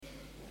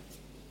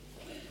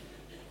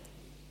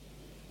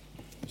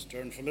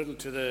Turn for a little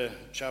to the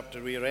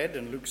chapter we read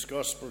in Luke's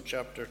Gospel,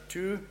 chapter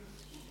 2,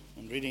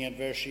 and reading at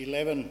verse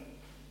 11.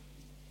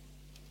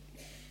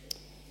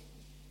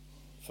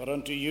 For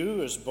unto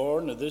you is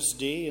born this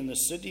day in the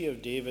city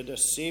of David a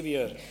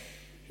Saviour,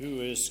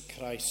 who is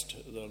Christ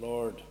the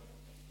Lord.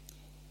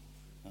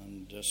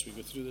 And as we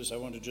go through this, I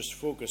want to just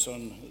focus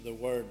on the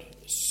word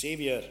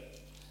Saviour.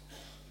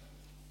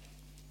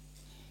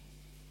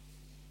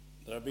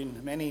 There have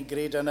been many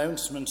great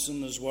announcements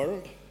in this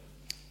world,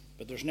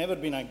 but there's never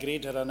been a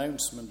greater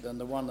announcement than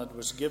the one that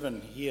was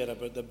given here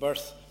about the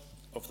birth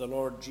of the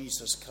Lord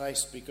Jesus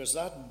Christ, because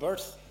that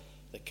birth,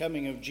 the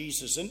coming of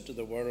Jesus into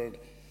the world,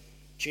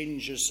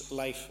 changes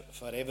life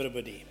for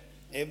everybody,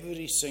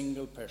 every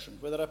single person.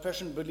 Whether a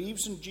person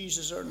believes in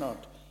Jesus or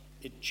not,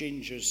 it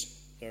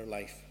changes their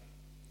life.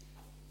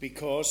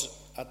 Because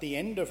at the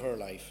end of her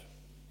life,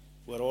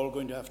 we're all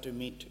going to have to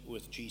meet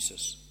with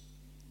Jesus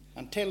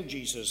and tell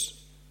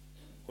Jesus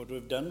what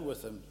we've done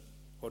with him,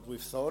 what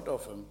we've thought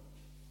of him,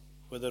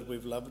 whether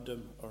we've loved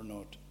him or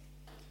not.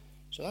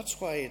 So that's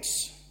why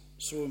it's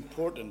so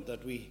important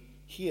that we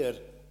hear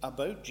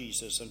about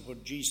Jesus and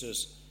what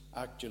Jesus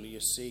actually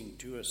is saying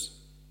to us.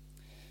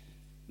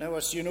 Now,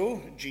 as you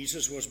know,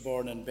 Jesus was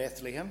born in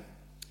Bethlehem,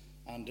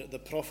 and the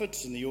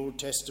prophets in the Old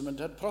Testament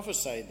had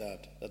prophesied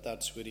that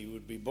that's where he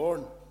would be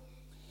born.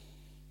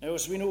 Now,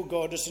 as we know,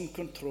 God is in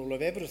control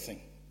of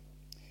everything,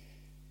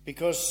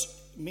 because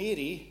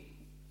Mary,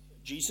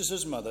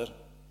 Jesus' mother,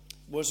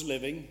 was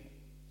living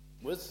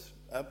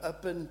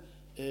up in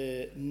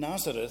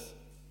Nazareth,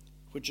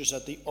 which is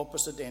at the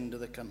opposite end of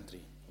the country,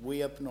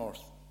 way up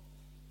north.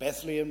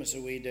 Bethlehem is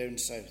away down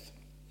south.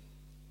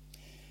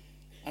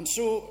 And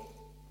so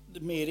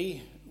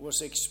Mary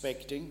was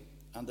expecting,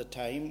 and the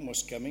time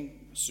was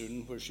coming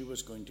soon where she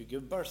was going to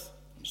give birth,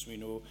 as we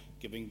know,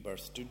 giving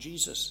birth to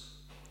Jesus.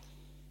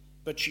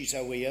 But she's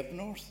away up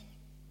north.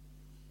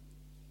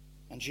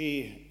 And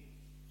she,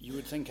 you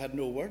would think, had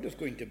no word of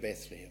going to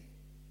Bethlehem.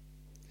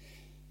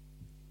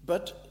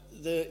 But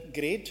the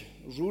great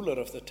ruler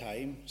of the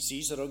time,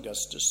 Caesar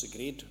Augustus, the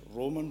great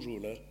Roman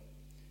ruler,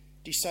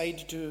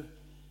 decided to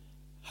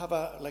have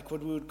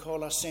what we would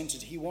call a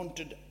census. He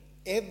wanted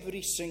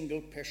every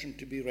single person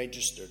to be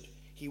registered.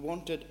 He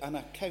wanted an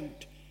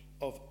account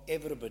of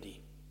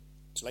everybody.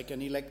 It's like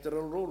an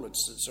electoral roll.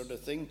 It's the sort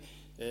of thing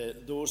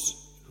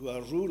those who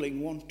are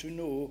ruling want to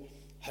know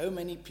how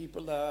many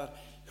people there are,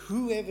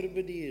 who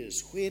everybody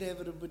is, where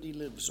everybody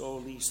lives, all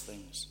these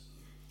things.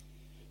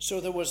 So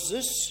there was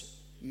this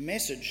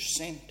message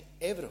sent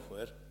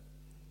everywhere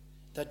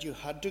that you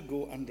had to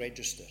go and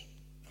register.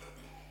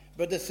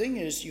 But the thing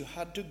is, you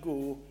had to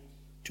go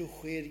to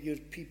where your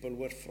people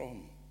were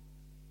from.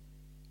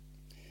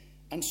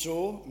 And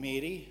so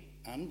Mary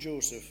and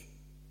Joseph,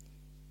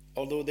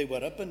 although they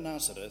were up in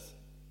Nazareth,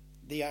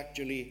 they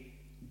actually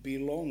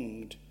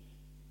belonged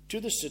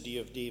to the city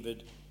of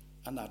David,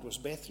 and that was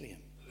Bethlehem.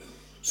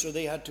 So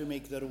they had to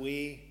make their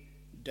way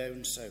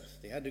down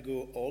south. They had to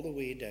go all the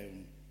way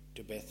down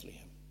to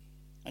Bethlehem.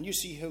 And you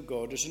see how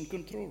God is in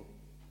control,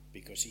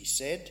 because he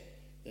said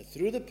that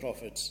through the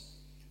prophets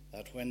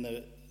that when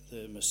the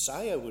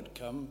Messiah would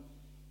come,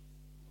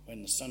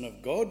 when the Son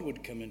of God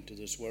would come into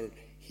this world,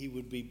 he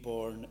would be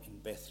born in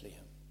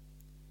Bethlehem.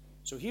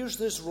 So here's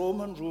this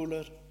Roman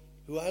ruler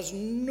who has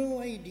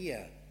no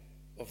idea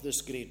of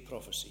this great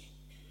prophecy.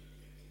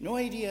 No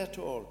idea at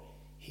all.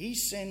 He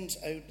sends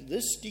out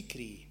this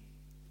decree,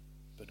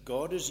 but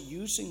God is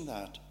using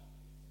that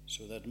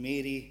so that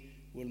Mary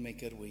will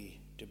make her way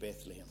to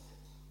Bethlehem.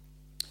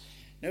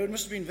 Now, it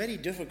must have been very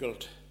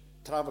difficult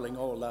travelling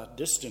all that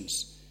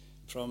distance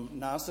from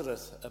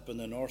Nazareth up in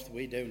the north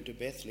way down to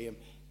Bethlehem,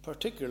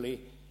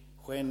 particularly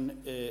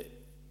when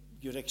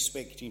you're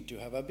expecting to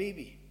have a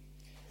baby,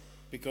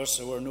 because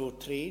there were no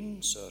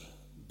trains or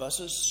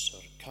buses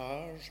or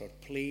cars or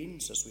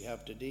planes as we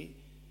have today.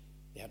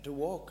 They had to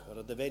walk, or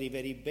at the very,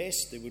 very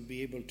best, they would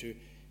be able to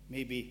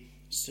maybe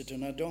sit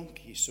on a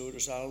donkey. So it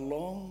was a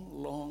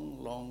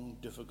long,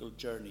 difficult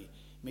journey,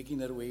 making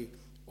their way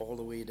all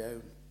the way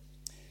down.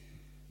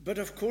 But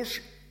of course,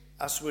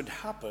 as would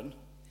happen,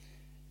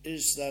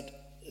 is that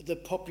the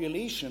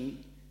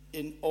population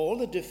in all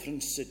the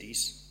different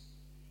cities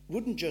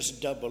wouldn't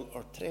just double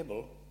or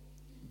treble,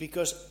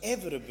 because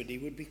everybody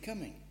would be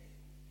coming.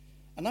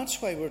 And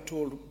that's why we're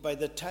told by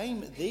the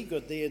time they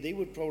got there, they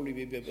would probably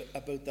be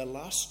about the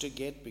last to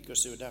get,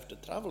 because they would have to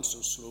travel so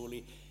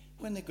slowly.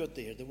 When they got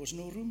there was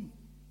no room.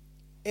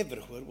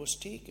 Everywhere was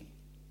taken.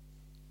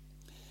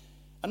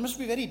 And it must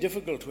be very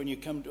difficult when you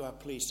come to a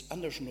place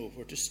and there's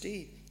nowhere to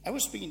stay. I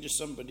was speaking to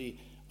somebody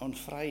on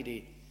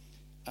Friday,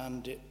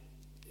 and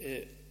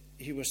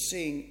he was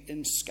saying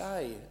in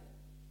Skye,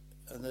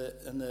 on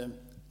the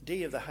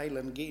day of the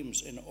Highland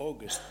Games in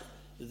August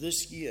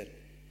this year,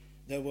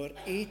 there were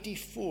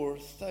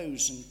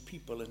 84,000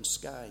 people in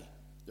Skye.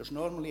 There's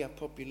normally a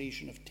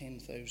population of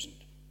 10,000.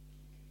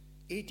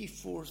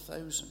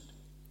 84,000.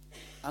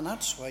 And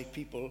that's why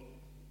people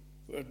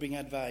are being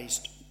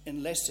advised,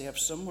 unless they have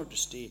somewhere to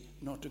stay,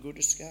 not to go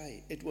to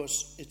Skye.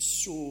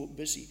 It's so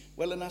busy.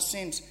 Well, in a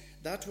sense,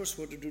 that was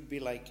what it would be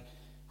like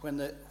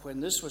when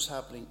this was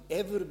happening,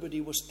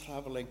 everybody was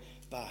travelling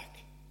back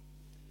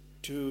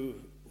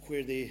to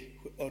where they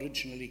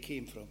originally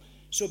came from.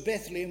 So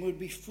Bethlehem would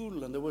be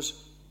full, and there was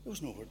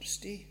nowhere to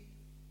stay.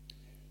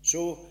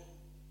 So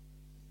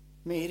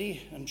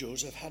Mary and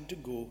Joseph had to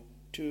go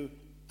to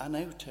an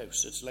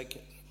outhouse. It's like,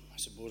 I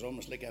suppose,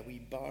 almost like a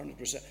wee barn.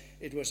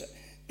 It was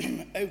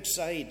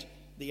outside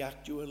the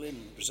actual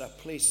inn. It was a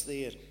place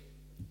there.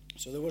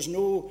 So there was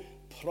no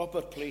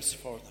proper place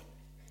for them.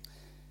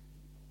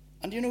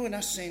 And you know, in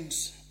a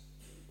sense,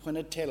 when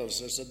it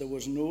tells us that there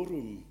was no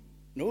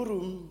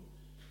room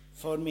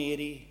for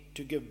Mary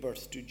to give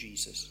birth to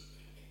Jesus,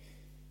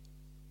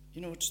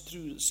 you know, it's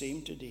true the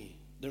same today.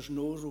 There's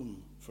no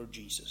room for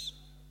Jesus.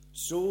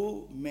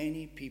 So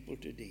many people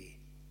today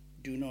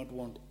do not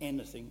want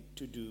anything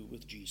to do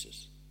with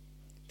Jesus.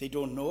 They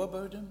don't know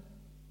about him.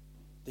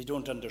 They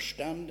don't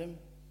understand him.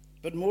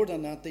 But more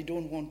than that, they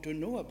don't want to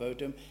know about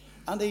him,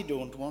 and they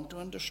don't want to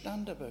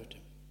understand about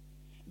him.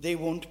 They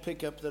won't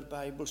pick up their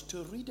Bibles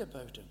to read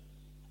about him,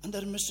 and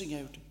they're missing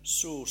out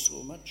so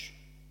much.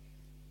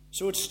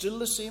 So it's still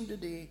the same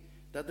today,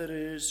 that there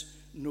is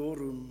no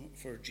room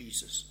for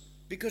Jesus,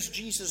 because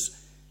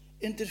Jesus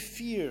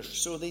interferes,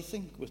 so they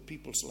think, with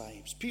people's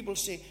lives. People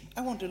say,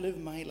 I want to live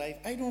my life.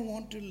 I don't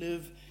want to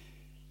live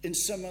in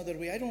some other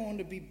way. I don't want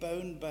to be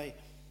bound by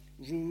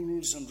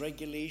rules and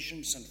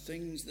regulations and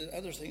things, the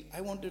other thing.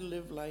 I want to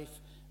live life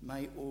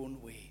my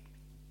own way.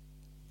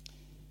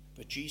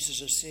 But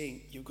Jesus is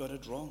saying, you've got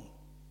it wrong.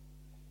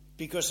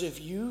 Because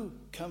if you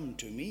come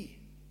to me,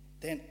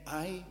 then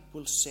I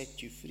will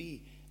set you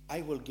free.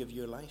 I will give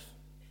you life.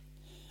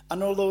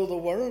 And although the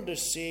world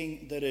is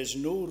saying there is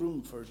no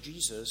room for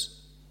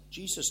Jesus,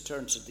 Jesus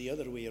turns it the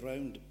other way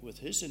around with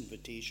his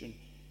invitation,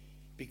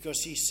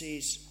 because he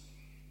says,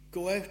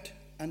 go out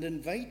and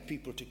invite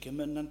people to come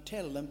in and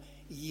tell them,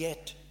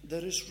 yet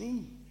there is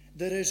room.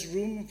 There is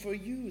room for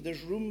you.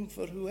 There's room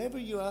for whoever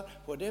you are,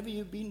 whatever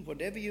you've been,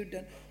 whatever you've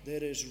done.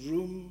 There is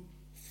room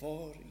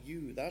for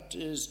you. That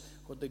is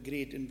what the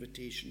great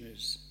invitation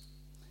is.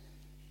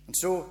 And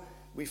so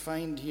we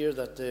find here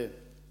that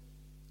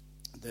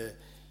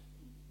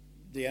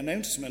the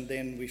announcement,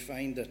 then we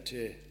find that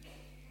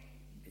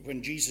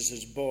when Jesus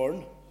is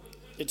born,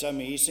 it's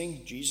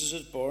amazing. Jesus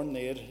is born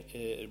there.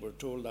 We're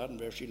told that in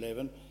verse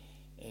 11,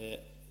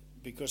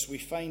 because we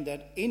find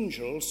that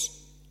angels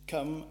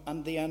come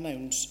and they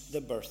announce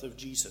the birth of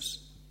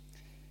Jesus.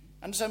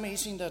 And it's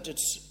amazing that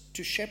it's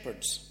to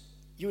shepherds.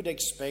 You would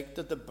expect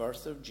that the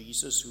birth of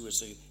Jesus, who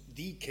is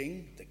the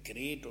king, the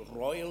great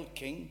royal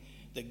king,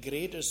 the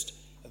greatest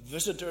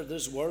visitor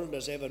this world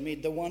has ever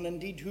made, the one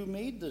indeed who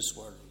made this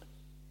world,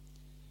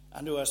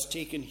 and who has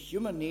taken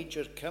human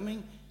nature,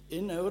 coming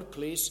in our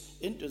place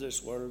into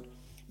this world,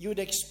 you would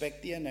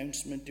expect the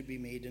announcement to be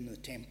made in the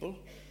temple,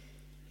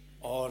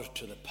 or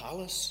to the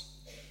palace,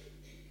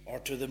 or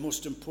to the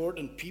most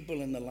important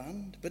people in the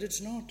land. But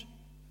it's not.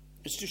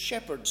 It's to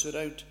shepherds who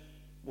are out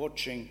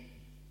watching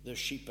their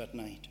sheep at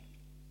night.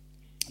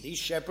 These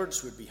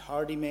shepherds would be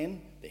hardy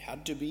men. They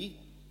had to be,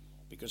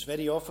 because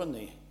very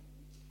often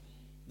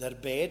their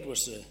bed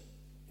was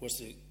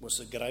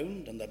the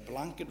ground, and their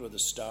blanket were the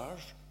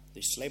stars.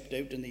 They slept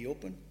out in the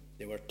open.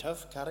 They were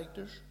tough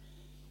characters,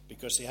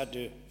 because they had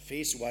to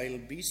face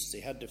wild beasts. They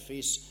had to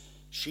face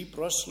sheep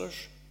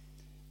rustlers,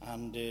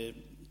 and they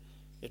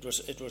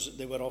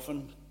were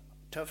often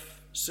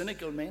tough,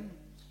 cynical men.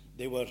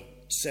 They were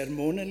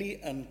ceremonially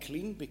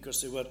unclean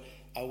because they were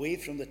away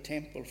from the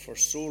temple for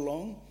so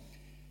long.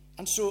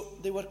 And so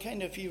they were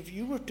kind of, if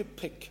you were to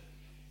pick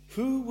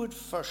who would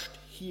first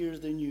hear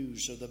the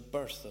news of the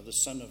birth of the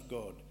Son of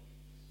God,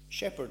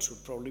 shepherds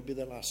would probably be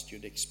the last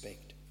you'd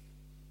expect.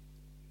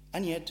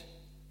 And yet,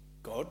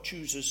 God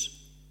chooses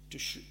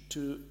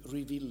to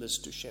reveal this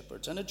to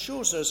shepherds. And it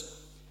shows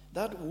us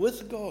that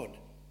with God,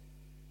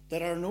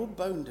 there are no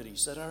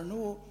boundaries.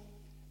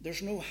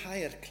 There's no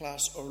higher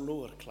class or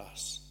lower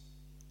class.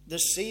 The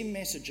same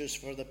message is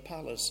for the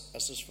palace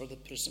as is for the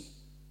prison.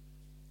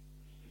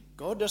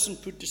 God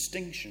doesn't put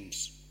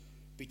distinctions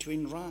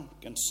between rank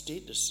and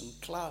status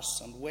and class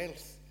and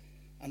wealth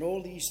and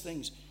all these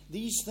things.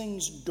 These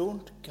things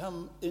don't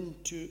come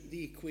into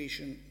the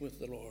equation with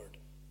the Lord.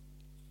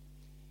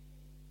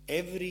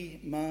 Every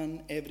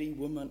man, every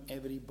woman,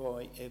 every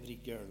boy, every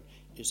girl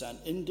is an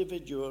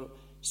individual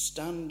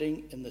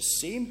standing in the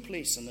same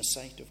place in the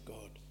sight of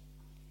God.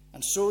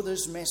 And so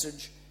this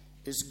message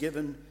is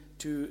given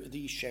to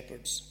these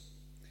shepherds.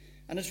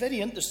 And it's very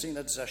interesting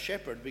that it's a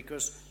shepherd,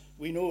 because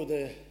we know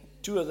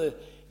two of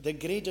the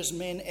greatest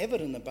men ever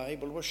in the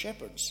Bible were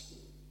shepherds,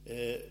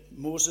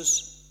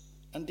 Moses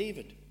and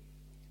David.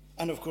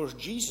 And of course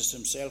Jesus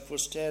himself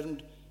was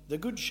termed the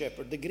good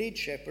shepherd, the great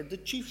shepherd, the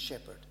chief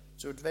shepherd.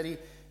 So it's very,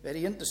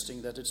 very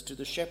interesting that it's to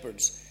the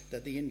shepherds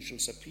that the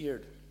angels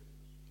appeared.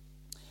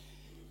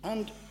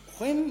 And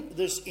when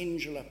this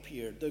angel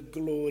appeared, the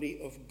glory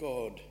of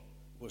God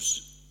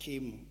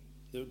came.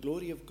 The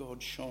glory of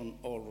God shone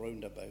all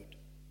round about.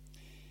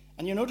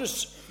 And you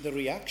notice the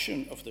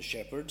reaction of the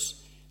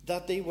shepherds,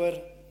 that they were,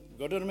 you've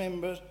got to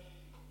remember,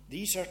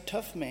 these are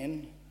tough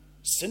men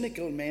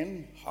cynical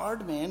men,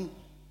 hard men,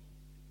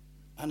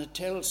 and it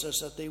tells us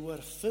that they were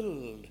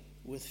filled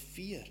with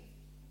fear.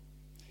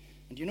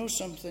 And you know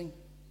something?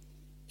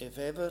 If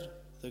ever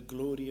the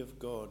glory of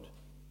God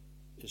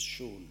is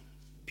shown,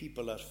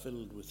 people are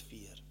filled with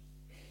fear.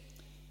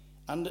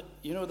 And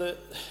you know,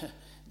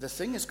 the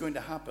thing is going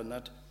to happen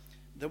that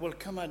there will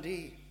come a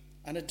day,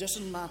 and it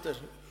doesn't matter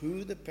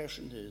who the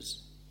person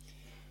is.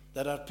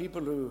 There are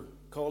people who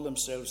call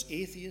themselves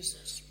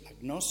atheists,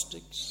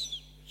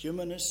 agnostics,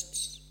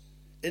 humanists,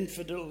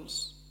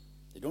 infidels.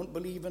 They don't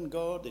believe in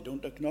God. They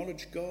don't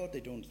acknowledge God. They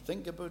don't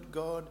think about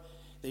God.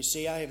 They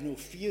say, I have no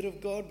fear of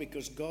God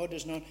because God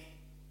is not.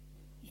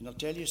 And I'll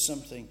tell you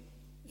something.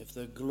 If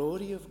the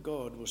glory of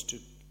God was to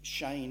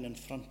shine in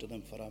front of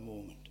them for a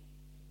moment,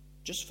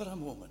 just for a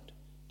moment,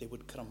 they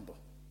would crumble.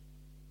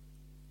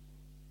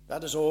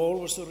 That is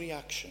always the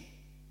reaction.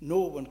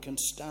 No one can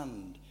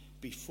stand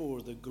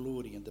before the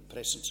glory and the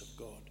presence of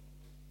God.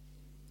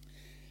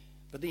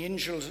 But the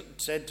angel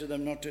said to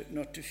them not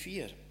to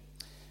fear.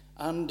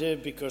 And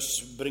because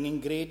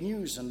bringing great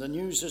news, and the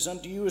news is,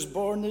 unto you is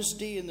born this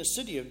day in the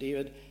city of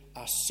David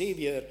a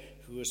Saviour,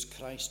 who is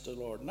Christ the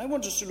Lord. And I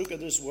want us to look at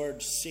this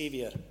word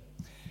Saviour.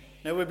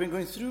 Now, we've been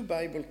going through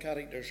Bible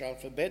characters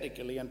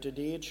alphabetically, and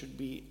today it should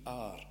be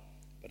R.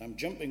 But I'm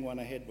jumping one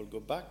ahead. We'll go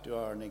back to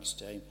R next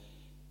time,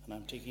 and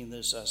I'm taking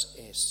this as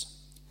S.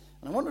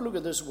 And I want to look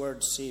at this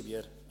word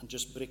Saviour and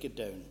just break it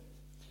down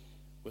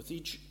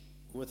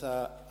with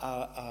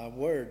a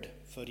word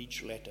for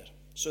each letter,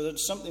 so that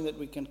it's something that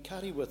we can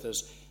carry with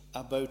us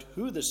about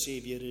who the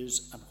Saviour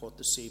is and what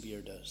the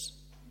Saviour does.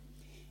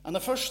 And the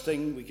first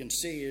thing we can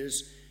say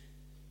is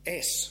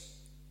S,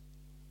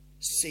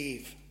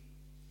 save.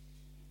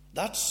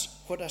 That's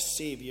what a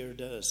Saviour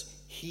does.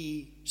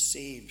 He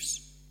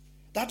saves.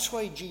 That's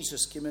why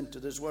Jesus came into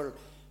this world.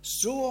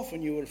 So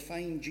often you will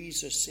find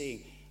Jesus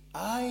saying,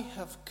 I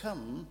have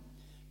come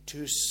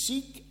to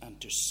seek and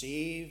to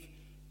save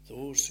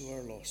those who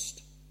are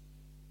lost.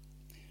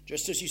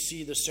 Just as you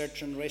see the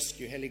search and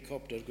rescue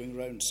helicopter going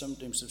round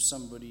sometimes if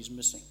somebody's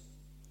missing.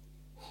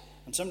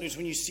 And sometimes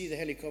when you see the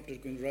helicopter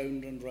going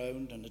round and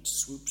round, and it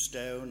swoops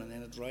down and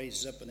then it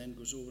rises up and then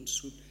goes over and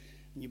swoops,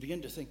 and you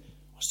begin to think,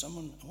 I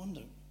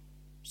wonder,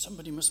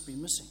 somebody must be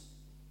missing.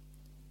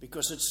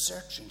 Because it's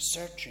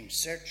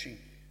searching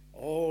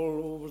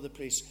all over the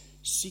place,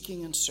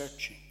 seeking and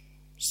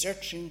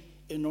searching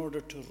in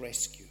order to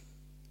rescue.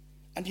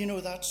 And you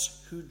know,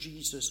 that's who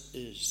Jesus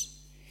is.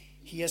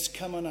 He has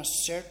come on a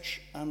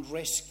search and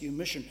rescue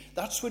mission.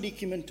 That's what he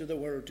came into the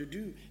world to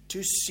do,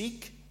 to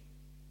seek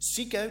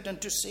out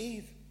and to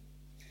save.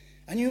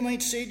 And you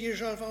might say to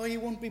yourself, he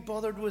won't be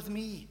bothered with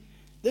me.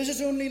 This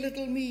is only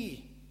little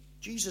me.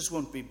 Jesus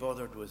won't be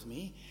bothered with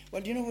me.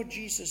 Well, do you know what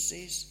Jesus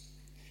says?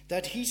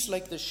 That he's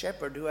like the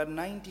shepherd who had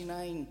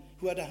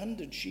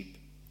 100 sheep.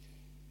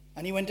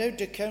 And he went out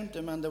to count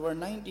them, and there were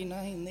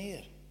 99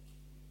 there.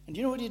 And do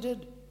you know what he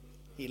did?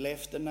 He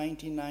left the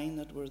 99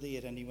 that were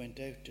there, and he went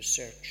out to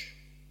search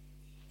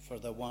for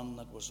the one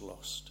that was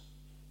lost.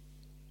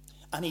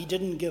 And he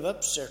didn't give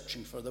up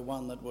searching for the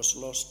one that was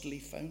lost till he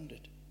found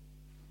it.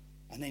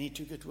 And then he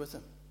took it with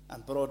him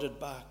and brought it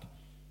back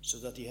so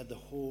that he had the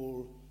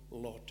whole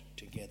lot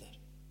together.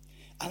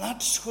 And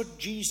that's what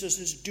Jesus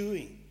is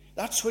doing.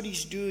 That's what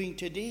he's doing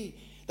today.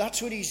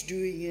 That's what he's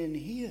doing in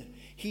here.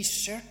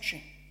 He's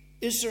searching.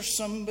 Is there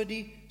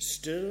somebody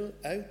still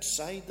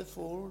outside the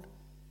fold?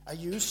 Are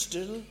you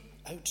still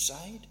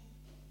outside?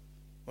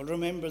 Well,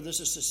 remember, this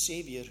is the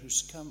Saviour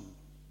who's come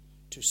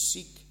to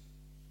seek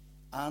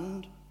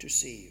and to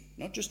save.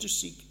 Not just to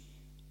seek,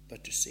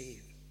 but to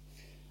save.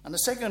 And the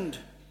second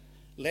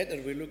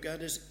letter we look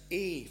at is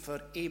A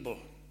for able.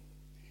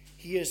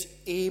 He is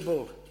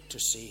able to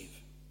save.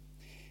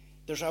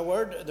 There's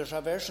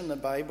a verse in the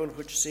Bible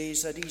which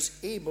says that he's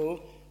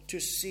able to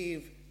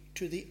save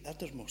to the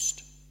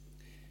uttermost.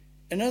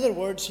 In other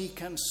words, he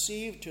can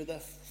save to the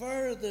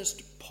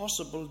furthest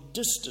possible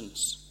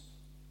distance.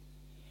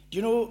 Do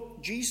you know,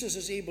 Jesus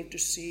is able to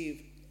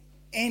save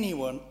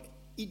anyone.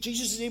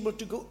 Jesus is able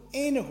to go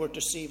anywhere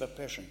to save a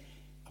person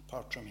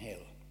apart from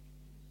hell.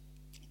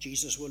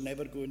 Jesus will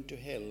never go into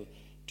hell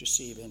to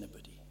save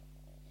anybody.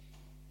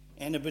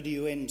 Anybody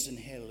who ends in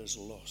hell is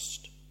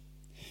lost.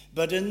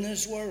 But in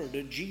this world,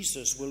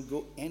 Jesus will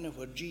go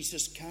anywhere.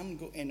 Jesus can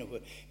go anywhere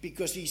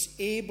because he's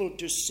able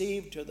to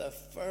save to the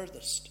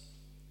furthest.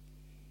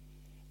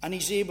 And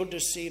he's able to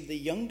save the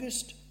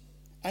youngest,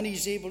 and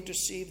he's able to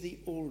save the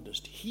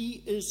oldest.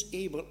 He is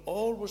able.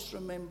 Always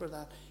remember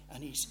that.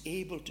 And he's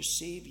able to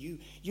save you.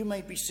 You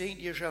might be saying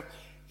to yourself,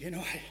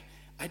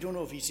 I don't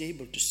know if he's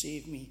able to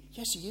save me.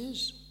 Yes, he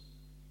is.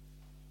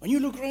 When you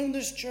look around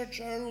this church,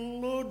 there are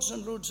loads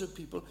and loads of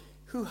people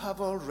who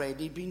have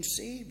already been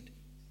saved.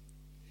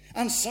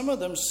 And some of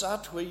them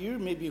sat where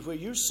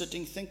you're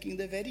sitting thinking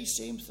the very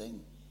same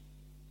thing.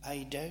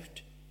 I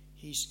doubt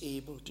he's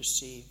able to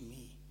save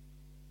me.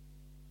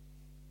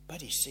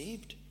 But he's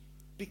saved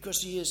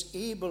because he is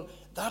able.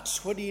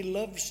 That's what he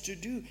loves to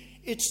do.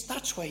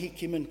 That's why he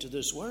came into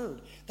this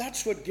world.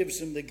 That's what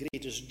gives him the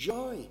greatest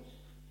joy.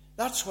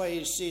 That's why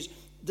he says,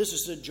 this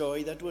is the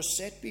joy that was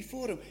set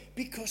before him,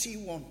 because he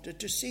wanted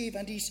to save,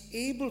 and he's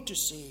able to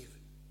save.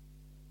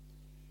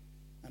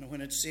 And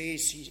when it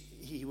says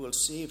he will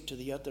save to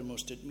the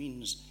uttermost, it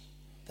means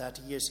that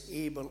he is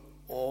able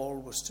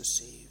always to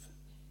save.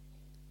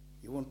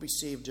 You won't be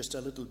saved just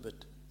a little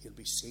bit. You'll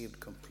be saved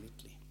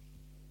completely.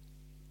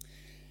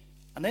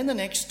 And then the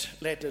next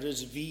letter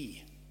is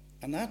V.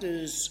 And that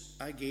is,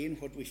 again,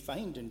 what we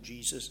find in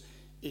Jesus,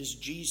 is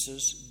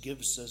Jesus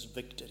gives us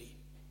victory.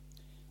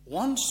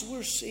 Once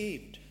we're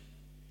saved,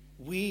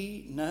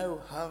 we now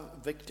have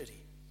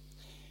victory.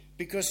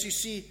 Because you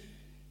see,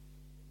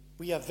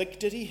 we have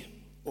victory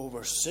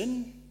over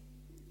sin,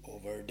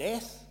 over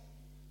death,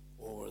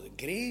 over the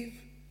grave,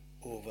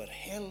 over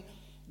hell.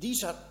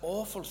 These are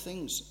awful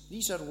things.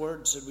 These are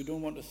words that we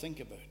don't want to think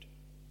about.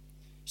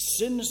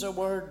 Sin is a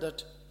word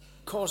that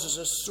causes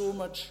us so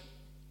much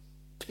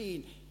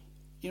pain.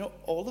 You know,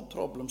 all the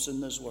problems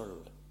in this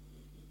world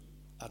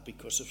are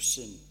because of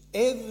sin.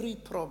 Every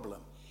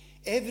problem,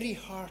 every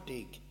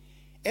heartache,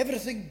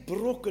 everything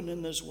broken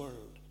in this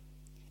world,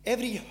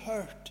 every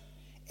hurt,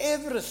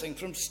 everything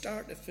from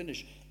start to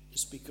finish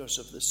is because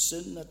of the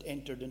sin that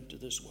entered into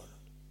this world.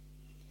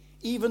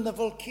 Even the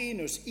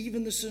volcanoes,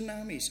 even the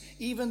tsunamis,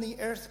 even the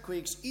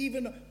earthquakes,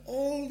 even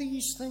all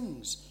these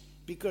things,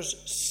 because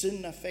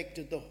sin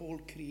affected the whole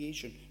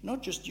creation,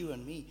 not just you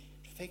and me,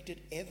 it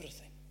affected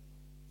everything.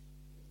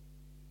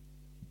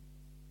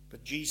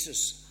 But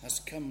Jesus has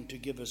come to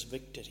give us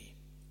victory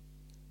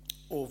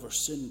over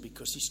sin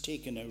because he's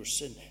taken our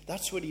sin.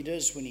 That's what he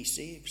does when he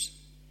saves.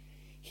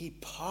 He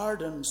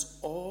pardons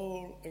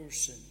all our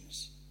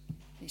sins.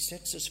 He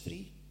sets us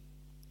free.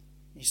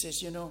 He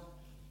says, you know,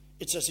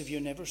 it's as if you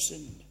never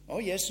sinned. Oh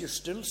yes, you're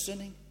still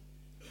sinning,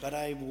 but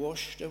I've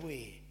washed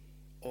away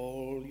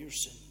all your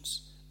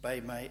sins by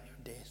my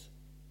death.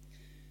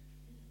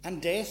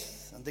 And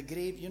death and the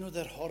grave, you know,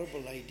 they're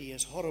horrible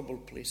ideas, horrible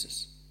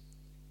places.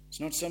 It's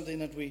not something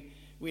that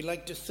we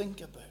like to think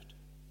about.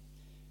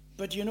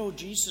 But you know,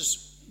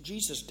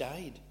 Jesus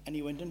died and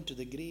he went into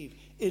the grave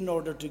in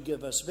order to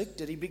give us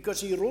victory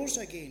because he rose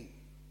again.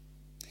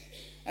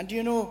 And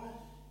you know,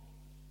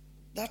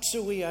 that's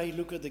the way I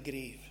look at the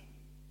grave.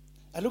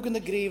 I look in the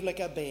grave like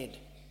a bed.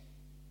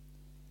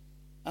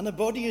 And the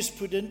body is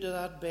put into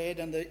that bed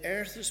and the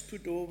earth is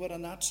put over,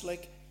 and that's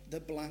like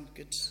the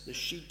blankets, the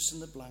sheets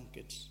and the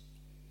blankets.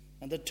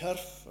 And the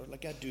turf are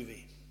like a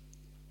duvet.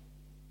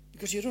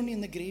 Because you're only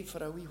in the grave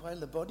for a wee while.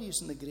 The body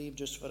is in the grave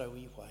just for a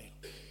wee while.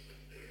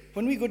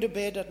 When we go to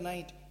bed at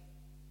night,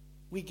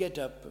 we get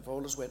up, if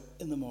all is well,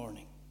 in the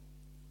morning.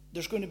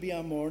 There's going to be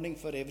a morning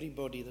for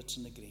everybody that's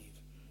in the grave.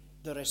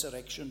 The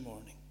resurrection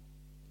morning.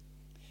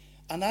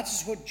 And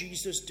that's what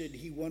Jesus did.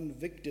 He won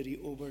victory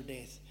over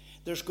death.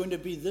 There's going to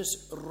be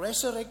this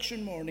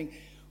resurrection morning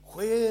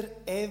where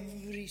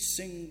every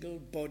single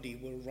body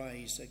will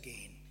rise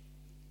again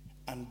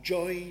and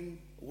join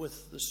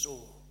with the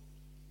soul.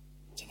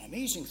 It's an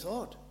amazing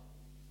thought.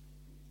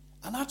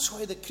 And that's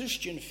why the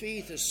Christian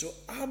faith is so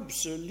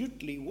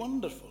absolutely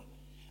wonderful.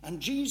 And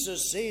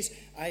Jesus says,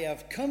 I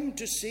have come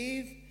to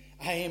save,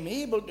 I am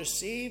able to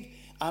save,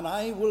 and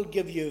I will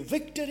give you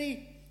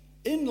victory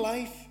in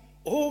life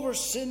over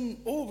sin,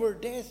 over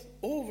death,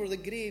 over the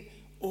grave,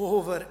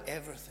 over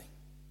everything.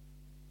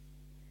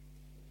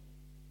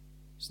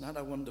 Isn't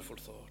that a wonderful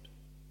thought?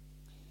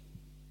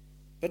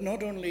 But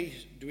not only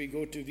do we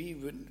go to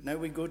V, now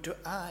we go to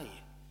I,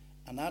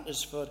 and that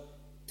is for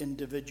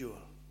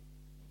individual.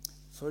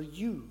 For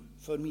you,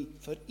 for me,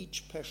 for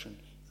each person,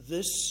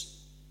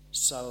 this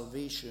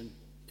salvation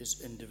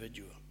is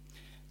individual.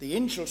 The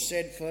angel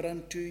said, for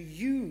unto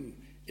you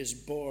is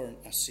born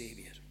a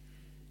Savior.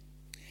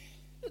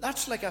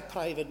 That's like a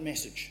private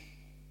message.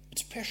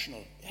 It's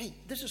personal. Hey,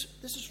 this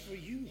is for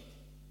you.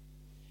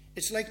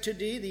 It's like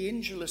today the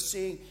angel is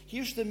saying,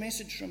 here's the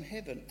message from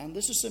heaven, and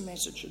this is the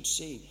message it's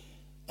saying.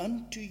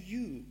 Unto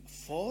you,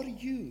 for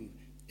you,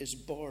 is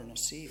born a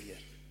Savior.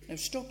 Now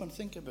stop and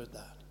think about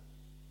that.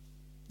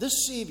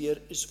 This Savior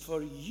is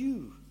for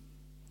you.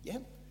 Yeah?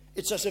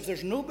 It's as if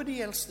there's nobody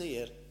else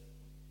there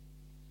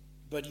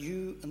but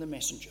you and the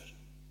messenger.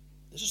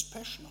 This is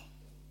personal.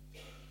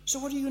 So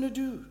what are you going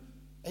to do?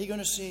 Are you going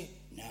to say,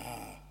 nah?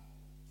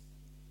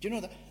 Do you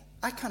know that?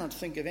 I cannot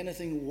think of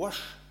anything worse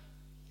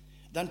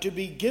than to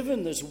be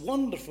given this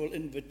wonderful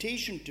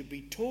invitation, to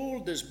be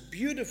told this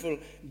beautiful,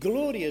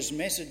 glorious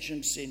message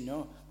and say,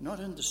 no, not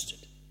interested.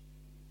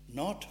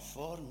 Not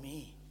for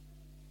me.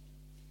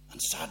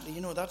 And sadly,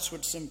 you know, that's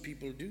what some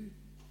people do.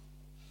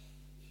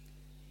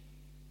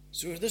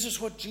 So this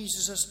is what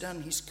Jesus has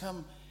done. He's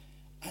come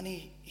and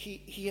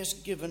he has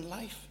given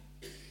life.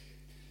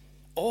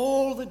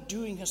 All the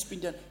doing has been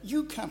done.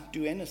 You can't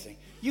do anything.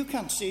 You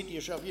can't say to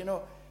yourself, you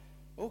know,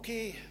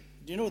 okay,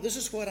 you know, this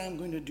is what I'm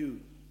going to do.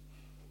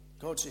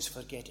 God says,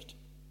 forget it.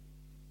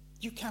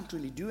 You can't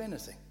really do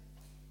anything.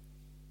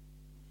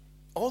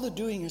 All the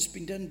doing has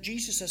been done.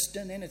 Jesus has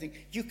done anything.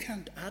 You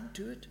can't add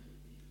to it.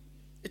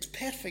 It's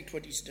perfect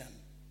what he's done.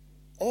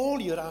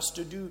 All you're asked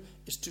to do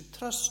is to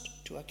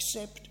trust, to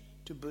accept,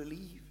 to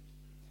believe.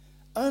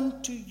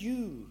 Unto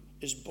you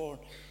is born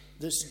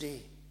this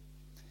day.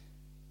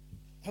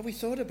 Have we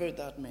thought about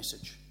that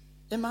message?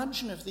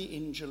 Imagine if the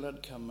angel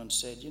had come and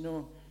said,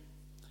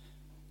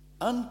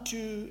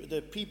 unto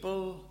the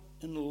people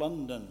in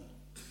London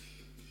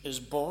is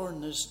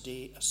born this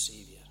day a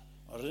Saviour,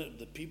 or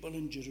the people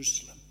in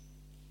Jerusalem.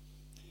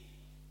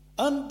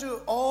 Unto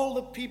all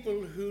the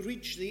people who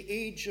reach the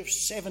age of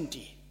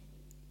 70,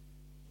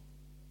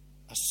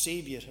 a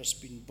Saviour has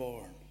been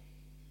born.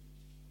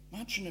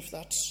 Imagine if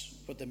that's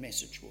what the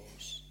message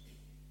was.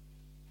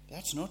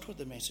 That's not what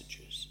the message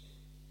is.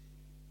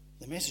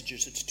 The message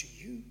is it's to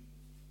you.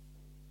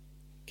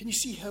 Can you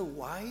see how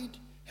wide,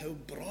 how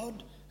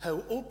broad,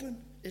 how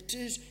open it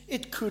is?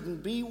 It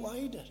couldn't be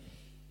wider.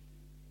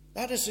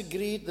 That is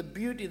the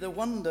beauty, the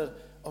wonder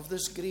of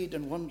this great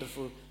and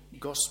wonderful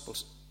gospel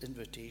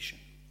invitation.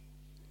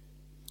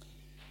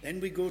 Then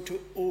we go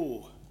to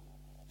O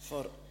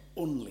for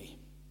only.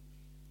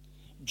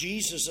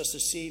 Jesus as the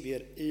Saviour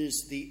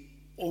is the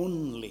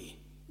only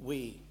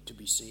way to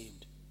be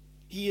saved.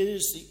 He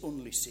is the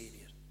only Saviour.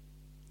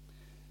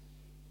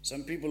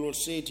 Some people will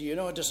say to you,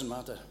 it doesn't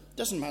matter. It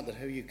doesn't matter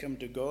how you come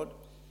to God.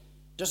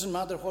 It doesn't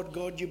matter what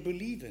God you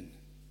believe in.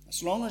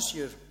 As long as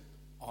you're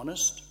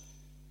honest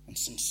and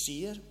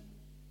sincere,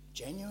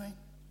 genuine,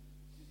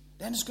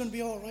 then it's going to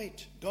be all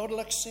right. God will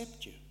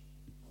accept you.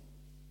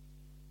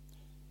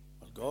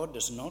 Well, God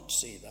does not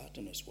say that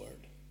in His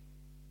Word.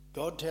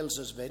 God tells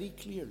us very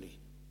clearly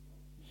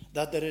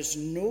that there is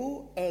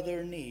no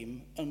other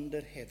name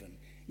under heaven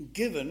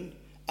given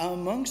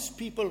amongst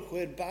people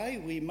whereby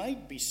we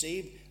might be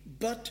saved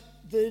but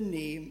the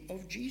name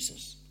of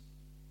Jesus.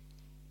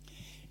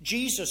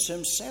 Jesus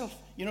Himself.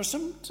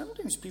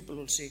 Sometimes people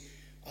will say,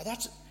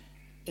 that's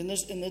in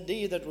the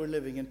day that we're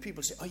living in,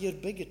 people say, you're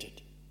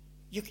bigoted.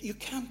 You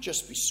can't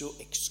just be so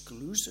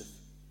exclusive.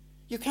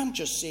 You can't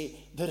just say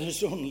there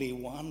is only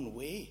one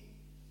way.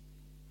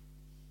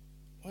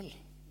 Well,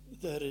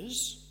 there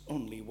is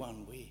only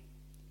one way.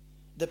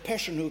 The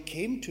person who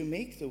came to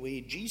make the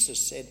way,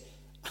 Jesus said,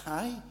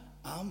 I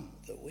am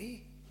the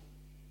way.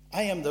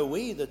 I am the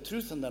way, the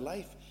truth, and the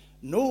life.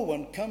 No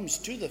one comes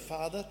to the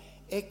Father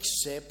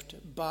except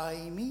by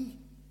me.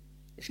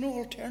 There's no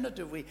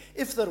alternative way.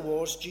 If there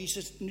was,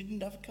 Jesus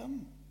needn't have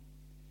come.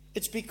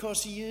 It's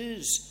because He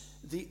is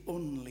the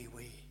only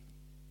way.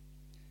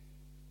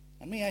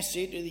 And may I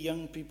say to the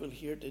young people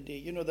here today,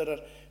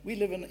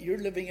 you're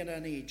living in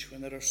an age when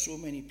there are so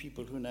many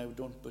people who now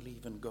don't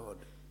believe in God.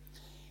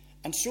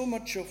 And so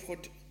much of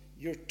what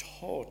you're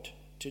taught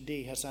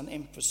today has an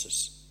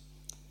emphasis,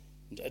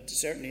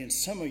 certainly in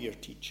some of your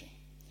teaching.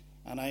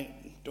 And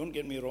don't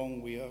get me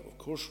wrong,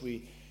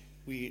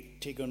 we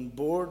take on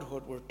board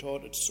what we're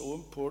taught. It's so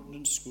important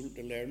in school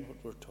to learn what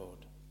we're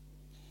taught.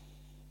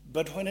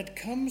 But when it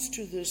comes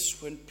to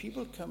this, when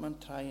people come and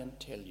try and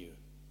tell you,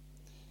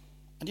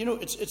 and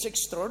it's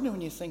extraordinary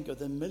when you think of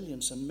the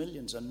millions and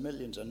millions and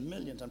millions and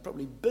millions and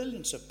probably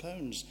billions of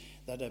pounds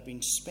that have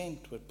been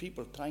spent with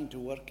people trying to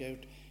work out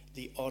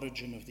the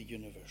origin of the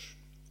universe.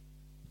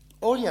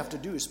 All you have to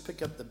do is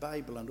pick up the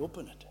Bible and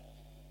open it.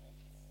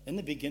 In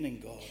the beginning,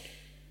 God.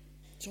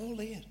 It's all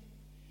there.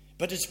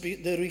 But it's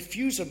the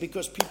refusal,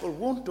 because people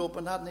won't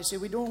open that and they say,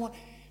 we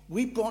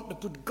want to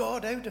put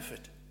God out of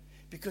it.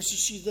 Because you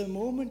see, the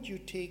moment you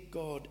take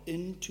God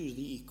into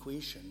the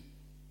equation,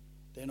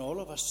 then all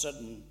of a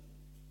sudden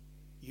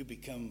you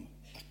become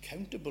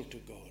accountable to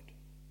God.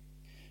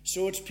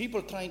 So it's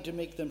people trying to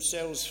make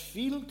themselves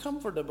feel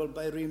comfortable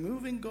by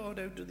removing God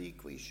out of the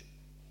equation.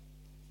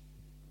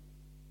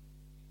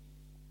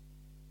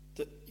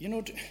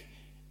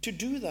 To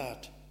do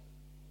that,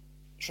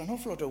 there's an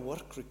awful lot of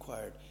work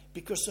required,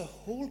 because the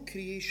whole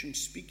creation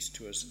speaks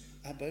to us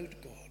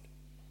about God.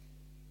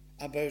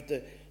 About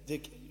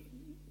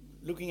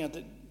looking at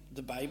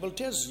the Bible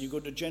tells us, you go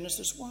to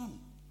Genesis 1,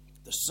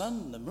 the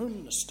sun, the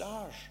moon, the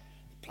stars,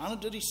 the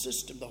planetary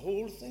system, the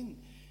whole thing,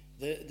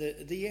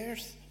 the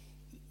earth,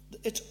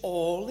 it's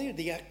all there.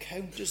 The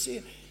account is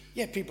there.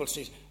 Yeah, people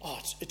say,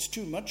 it's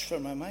too much for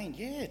my mind.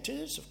 Yeah, it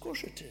is. Of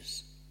course it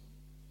is.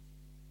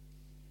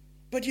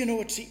 But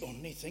it's the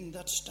only thing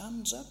that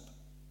stands up.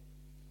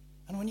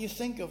 And when you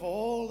think of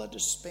all that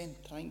is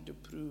spent trying to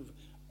prove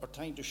or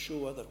trying to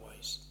show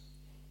otherwise,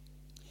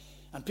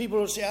 and people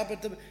will say,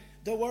 but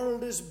the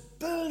world is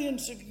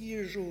billions of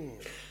years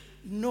old.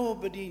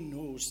 Nobody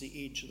knows the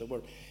age of the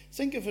world.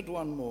 Think of it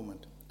one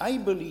moment.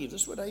 This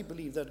is what I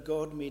believe, that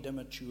God made a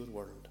mature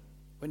world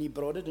when He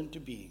brought it into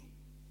being.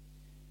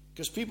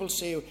 Because people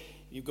say,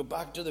 you go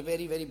back to the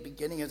very, very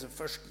beginning as the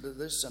first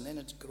this, and then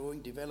it's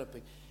growing,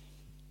 developing.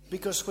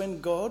 Because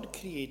when God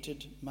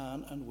created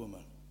man and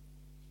woman,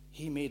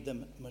 He made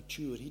them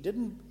mature. He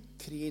didn't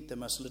create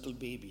them as little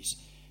babies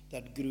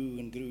that grew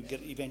and grew,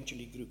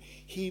 eventually grew.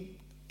 He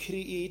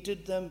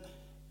created them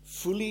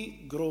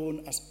fully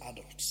grown as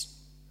adults.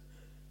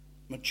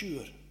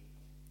 Mature.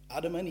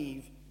 Adam and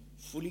Eve,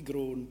 fully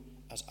grown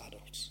as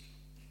adults.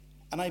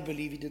 And I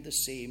believe He did the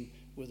same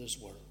with His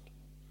world.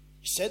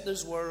 He set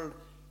this world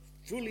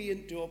fully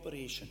into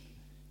operation.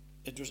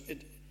 It was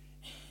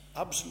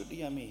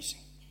absolutely amazing.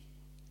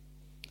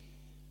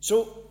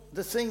 So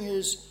the thing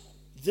is,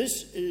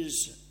 this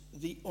is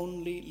the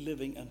only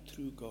living and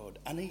true God.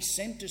 And he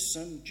sent his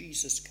Son,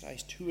 Jesus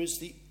Christ, who is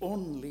the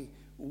only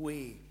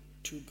way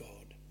to God.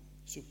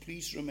 So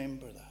please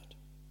remember that.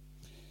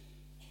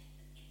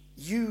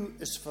 U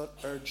is for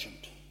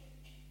urgent.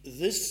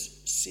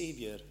 This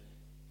Saviour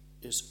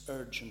is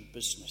urgent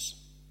business.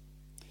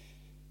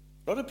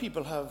 A lot of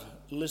people have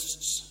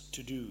lists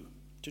to-do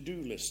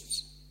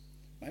lists.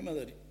 My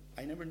mother,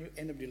 I never knew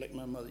anybody like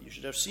my mother. You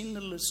should have seen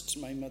the lists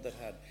my mother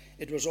had.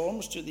 It was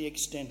almost to the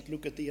extent,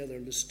 look at the other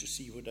list to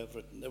see what I've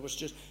written. There was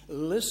just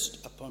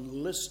list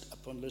upon list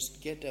upon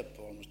list. Get up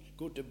almost,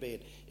 go to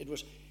bed.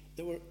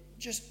 There were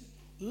just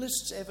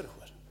lists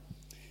everywhere.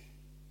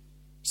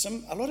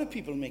 A lot of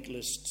people make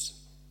lists.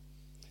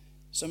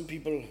 Some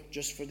people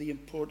just for the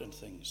important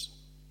things.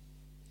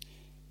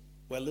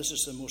 Well, this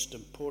is the most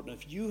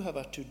important. If you have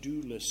a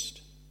to-do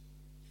list,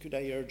 could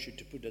I urge you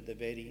to put at the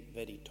very,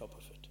 very top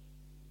of it,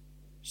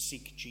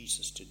 seek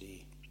Jesus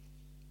today.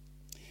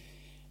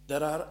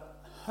 There are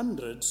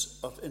hundreds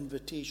of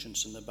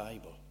invitations in the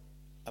Bible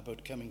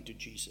about coming to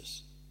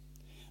Jesus.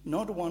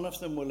 Not one of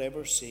them will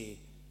ever say,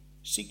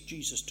 seek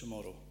Jesus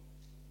tomorrow.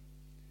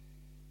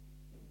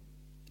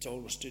 It's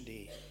always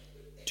today.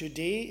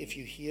 Today, if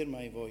you hear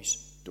my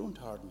voice, don't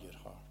harden your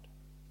heart.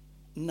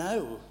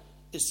 Now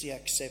is the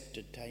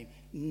accepted time.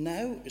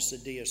 Now is the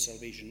day of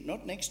salvation.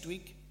 Not next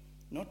week,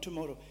 not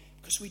tomorrow,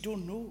 because we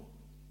don't know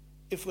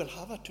if we'll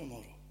have a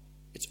tomorrow.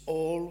 It's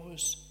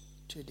always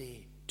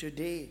today.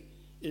 Today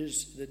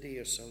is the day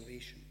of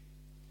salvation.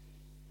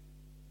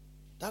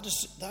 That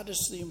is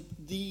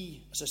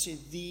as I say,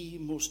 the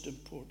most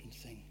important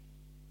thing.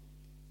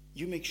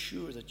 You make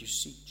sure that you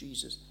seek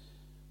Jesus.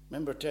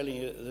 Remember telling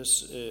you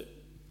this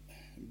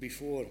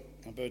before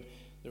about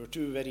there were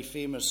two very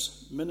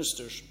famous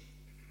ministers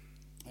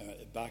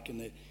back in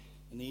the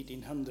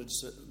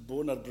 1800s,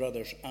 Bonar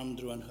brothers,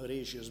 Andrew and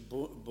Horatius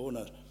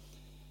Bonar.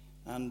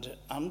 And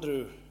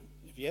Andrew,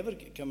 if you ever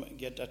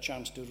get a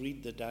chance to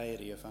read the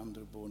diary of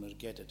Andrew Bonar,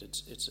 get it.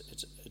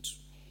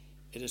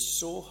 It is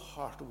so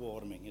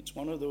heartwarming. It's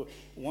one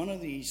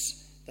of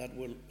these that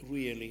will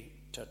really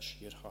touch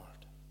your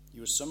heart. He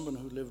was someone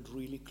who lived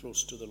really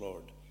close to the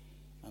Lord,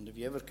 and if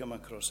you ever come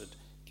across it,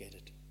 get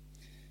it.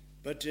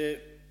 But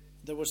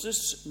there was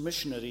this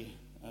missionary,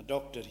 a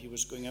doctor. He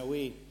was going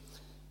away,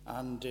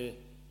 and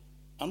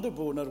Andrew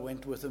Bonar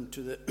went with him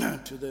to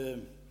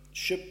the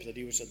ship that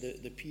he was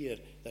at, the pier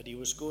that he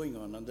was going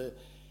on, and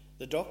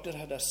the doctor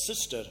had a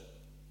sister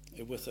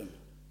with him,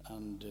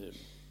 and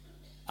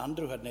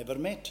Andrew had never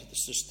met the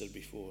sister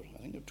before.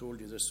 I think I've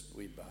told you this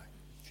way back.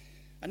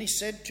 And he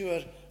said to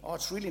her, "Oh,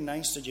 it's really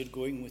nice that you're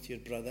going with your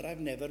brother. I've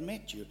never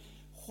met you.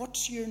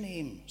 What's your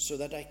name so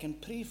that I can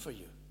pray for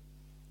you?"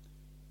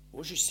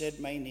 Oh, she said,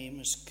 "My name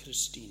is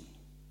Christine."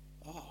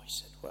 Oh, he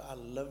said, "What a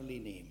lovely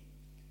name.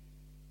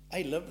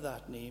 I love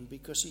that name,"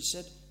 because he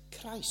said,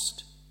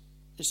 "Christ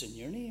is in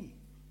your name."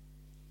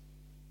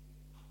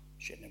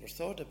 She had never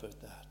thought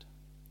about that.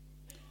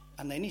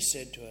 And then he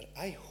said to her,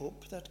 "I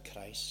hope that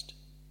Christ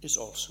is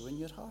also in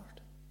your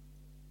heart."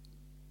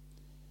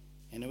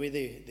 Anyway,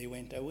 they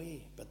went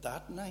away. But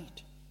that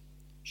night,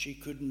 she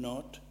could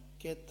not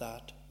get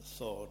that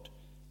thought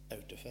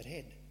out of her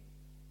head.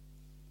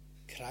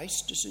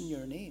 Christ is in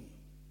your name,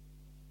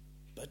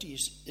 but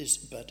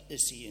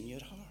is he in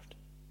your heart?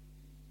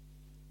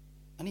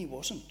 And he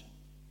wasn't.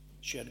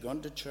 She had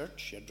gone to church,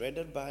 she had read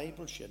her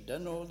Bible, she had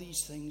done all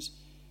these things,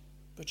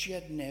 but she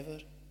had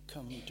never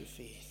come to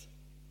faith.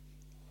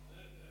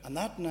 And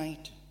that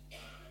night,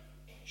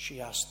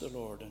 she asked the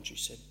Lord, and she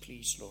said,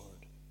 "Please,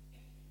 Lord,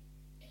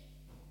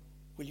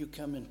 will you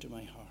come into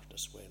my heart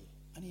as well?"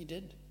 And he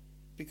did,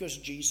 because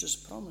Jesus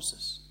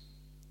promises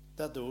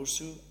that those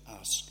who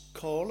ask,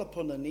 call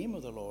upon the name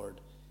of the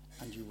Lord,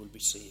 and you will be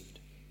saved.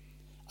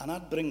 And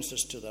that brings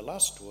us to the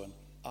last one,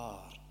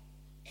 R.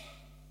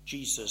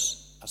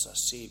 Jesus as a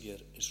Saviour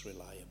is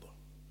reliable.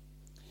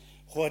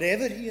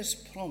 Whatever he has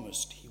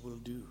promised, he will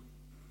do.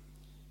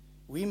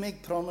 We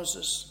make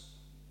promises.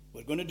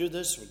 We're going to do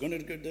this, we're going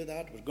to do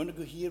that, we're going to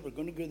go here, we're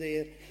going to go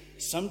there.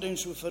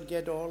 Sometimes we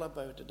forget all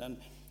about it,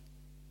 and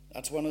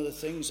that's one of the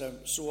things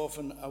I'm so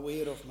often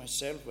aware of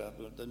myself. I've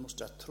got the most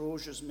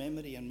atrocious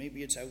memory, and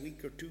maybe it's a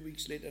week or 2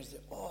 weeks later, I say,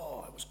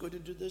 "Oh, I was going to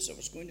do this, I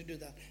was going to do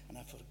that," and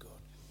I forgot.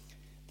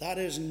 That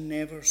is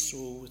never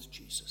so with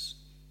Jesus.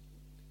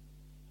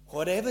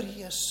 Whatever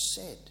he has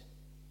said,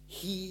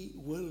 he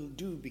will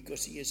do,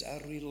 because he is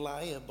a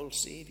reliable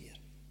Saviour.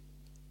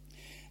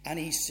 And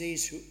he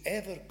says,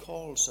 whoever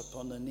calls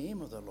upon the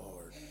name of the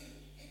Lord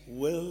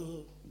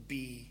will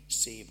be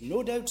saved.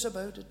 No doubts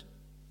about it.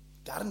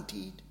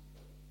 Guaranteed.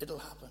 It'll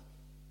happen.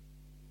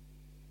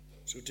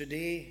 So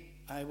today,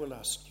 I will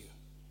ask you,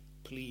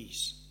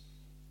 please,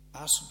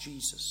 ask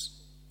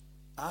Jesus.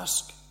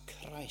 Ask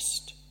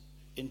Christ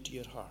into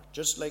your heart.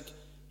 Just like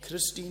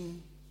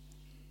Christine,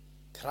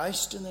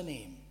 Christ in the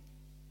name,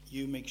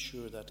 you make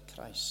sure that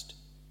Christ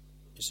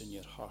is in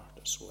your heart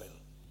as well.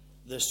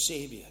 The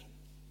Saviour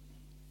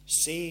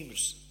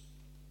saves,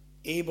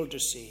 able to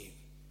save.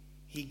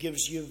 He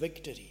gives you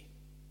victory.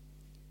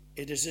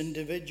 It is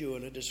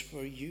individual. It is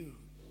for you.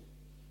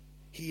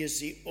 He is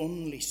the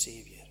only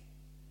Saviour.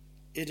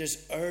 It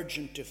is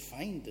urgent to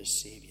find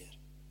this Saviour.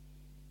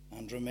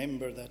 And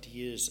remember that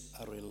he is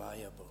a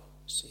reliable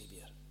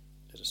Saviour.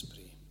 Let us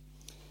pray.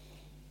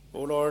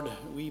 O Lord,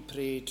 we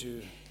pray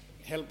to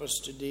help us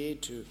today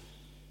to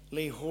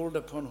lay hold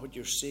upon what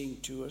you're saying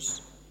to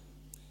us.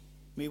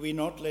 May we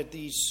not let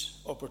these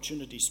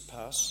opportunities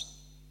pass,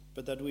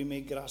 but that we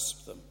may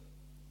grasp them.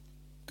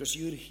 Because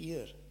you're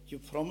here.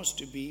 You've promised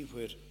to be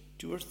where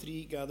 2 or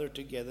 3 gather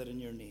together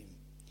in your name.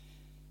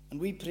 And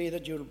we pray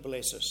that you'll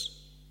bless us.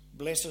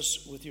 Bless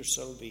us with your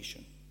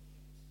salvation,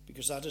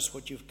 because that is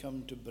what you've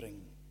come to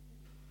bring.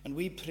 And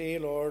we pray,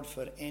 Lord,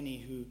 for any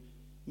who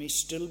may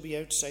still be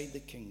outside the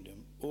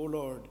kingdom. O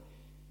Lord,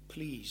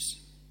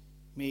 please,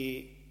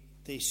 may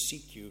they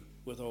seek you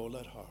with all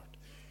their heart.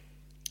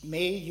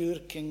 May your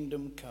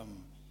kingdom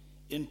come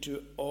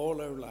into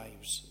all our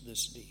lives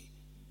this day.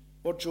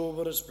 Watch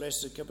over us,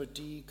 bless the cup of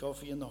tea,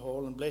 coffee in the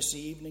hall, and bless the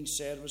evening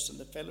service and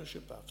the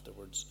fellowship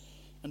afterwards.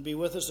 And be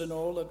with us in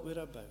all that we're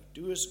about.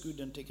 Do us good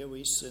and take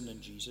away sin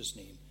in Jesus'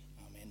 name.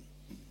 Amen.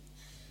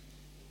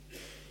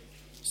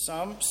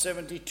 Psalm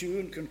 72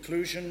 in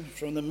conclusion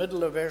from the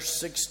middle of verse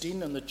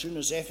 16, and the tune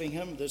is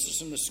Effingham. This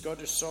is in the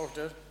Scottish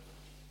Psalter.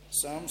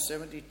 Psalm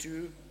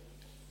 72.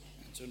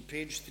 It's on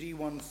page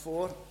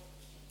 314.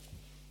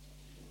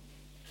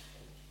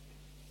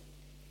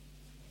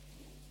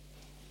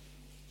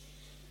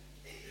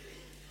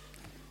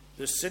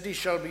 The city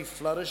shall be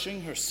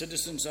flourishing, her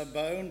citizens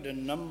abound,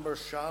 in number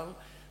shall,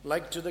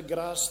 like to the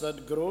grass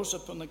that grows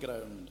upon the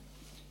ground.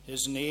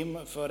 His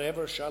name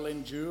forever shall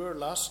endure,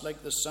 last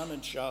like the sun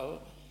it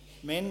shall.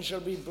 Men shall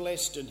be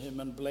blessed in him,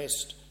 and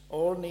blessed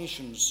all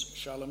nations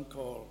shall him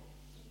call.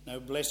 Now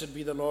blessed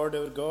be the Lord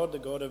our God, the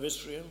God of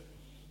Israel,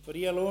 for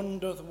he alone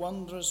doth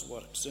wondrous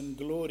works in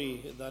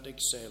glory that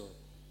excel.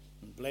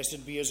 And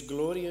blessed be his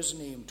glorious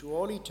name to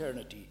all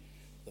eternity.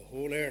 The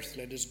whole earth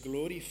let his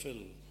glory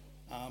fill.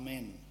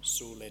 Amen.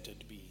 So let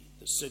it be.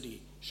 The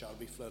city shall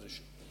be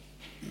flourishing.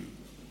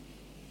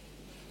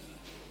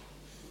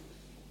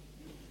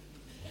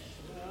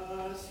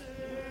 The city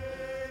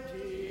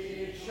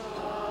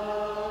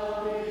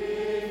shall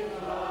be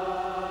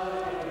flourishing,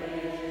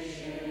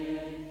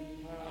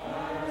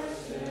 her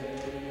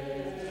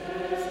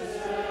citizens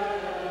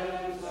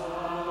abound,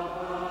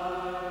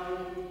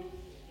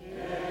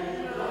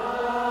 in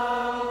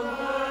number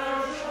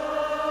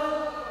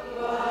shall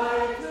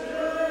like to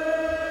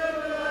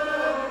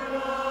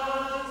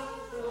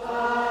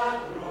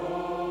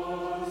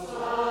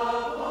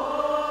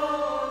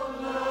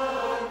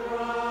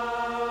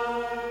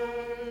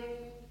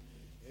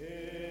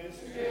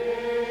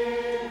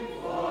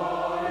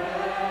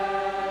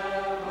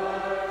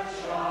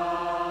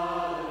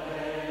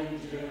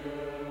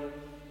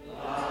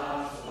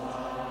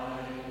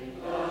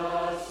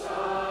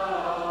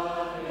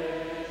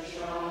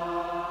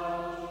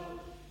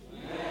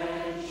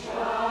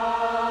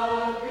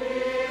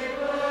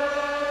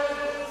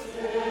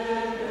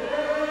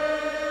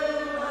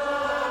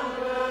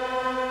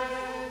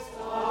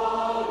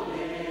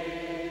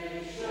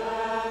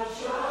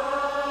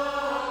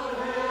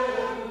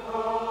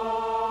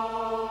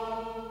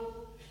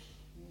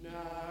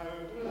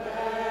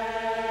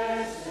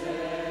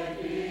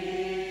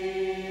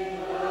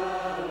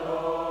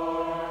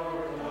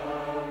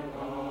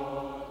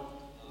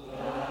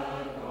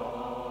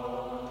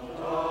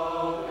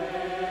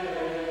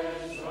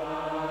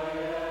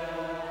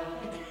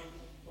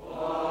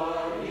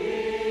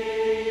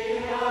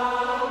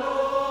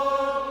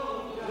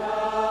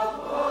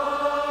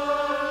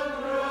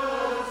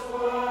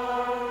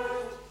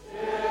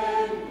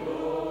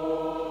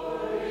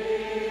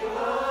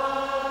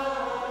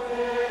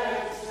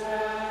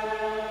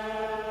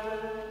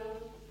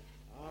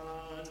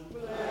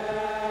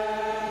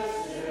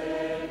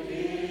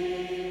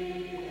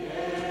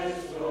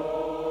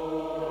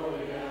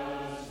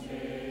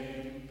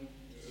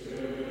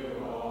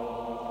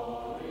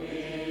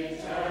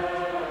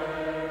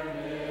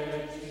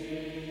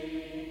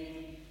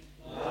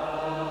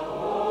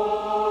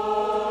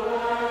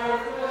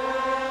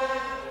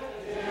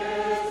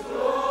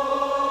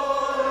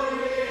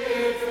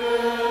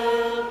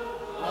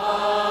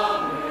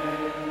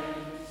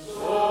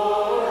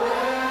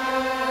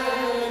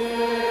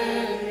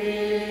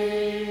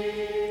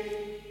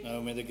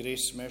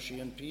mercy,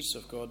 and peace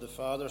of God the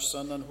Father,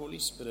 Son, and Holy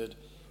Spirit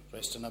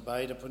rest and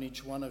abide upon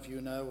each one of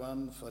you now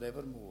and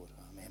forevermore.